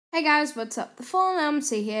Hey guys, what's up? The Fallen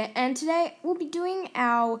MC here, and today we'll be doing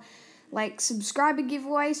our subscriber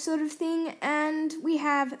giveaway sort of thing, and we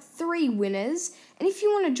have 3 winners. And if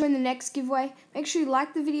you want to join the next giveaway, make sure you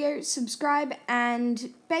like the video, subscribe,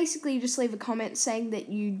 and basically just leave a comment saying that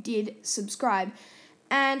you did subscribe.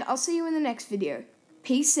 And I'll see you in the next video.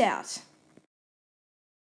 Peace out.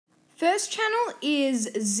 First channel is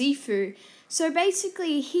Zifu. So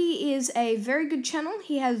basically, he is a very good channel.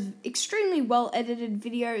 He has extremely well-edited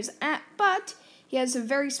videos, but he has a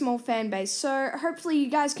very small fan base. So hopefully you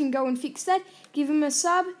guys can go and fix that. Give him a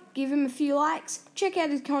sub, give him a few likes, check out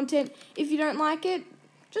his content. If you don't like it,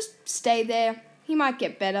 just stay there. He might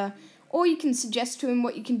get better. Or you can suggest to him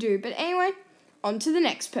what you can do. But anyway, on to the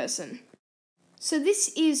next person. So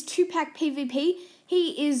this is 2Pack PvP.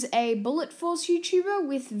 He is a Bullet Force YouTuber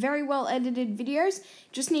with very well edited videos.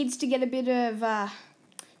 Just needs to get a bit of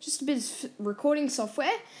recording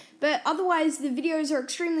software, but otherwise the videos are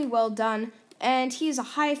extremely well done. And he is a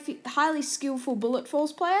highly skillful Bullet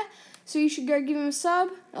Force player. So you should go give him a sub,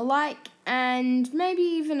 a like, and maybe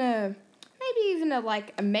even a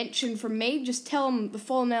mention from me. Just tell him the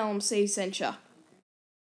Fallen LMC sent ya.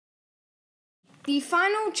 The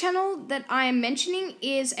final channel that I am mentioning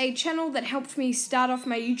is a channel that helped me start off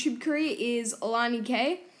my YouTube career, is Alani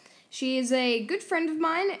K. She is a good friend of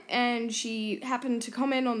mine, and she happened to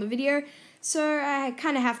comment on the video, so I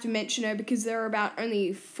kind of have to mention her because there are about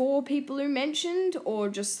only 4 people who mentioned, or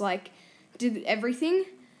just did everything.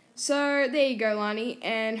 So there you go, Lani,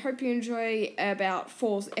 and hope you enjoy about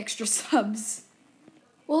 4 extra subs.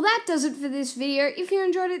 Well, that does it for this video. If you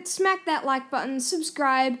enjoyed it, smack that like button,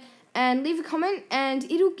 subscribe, and leave a comment, and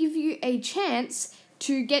it'll give you a chance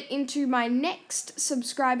to get into my next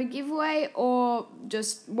subscriber giveaway, or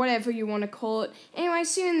just whatever you want to call it. Anyway,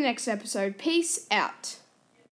 see you in the next episode. Peace out.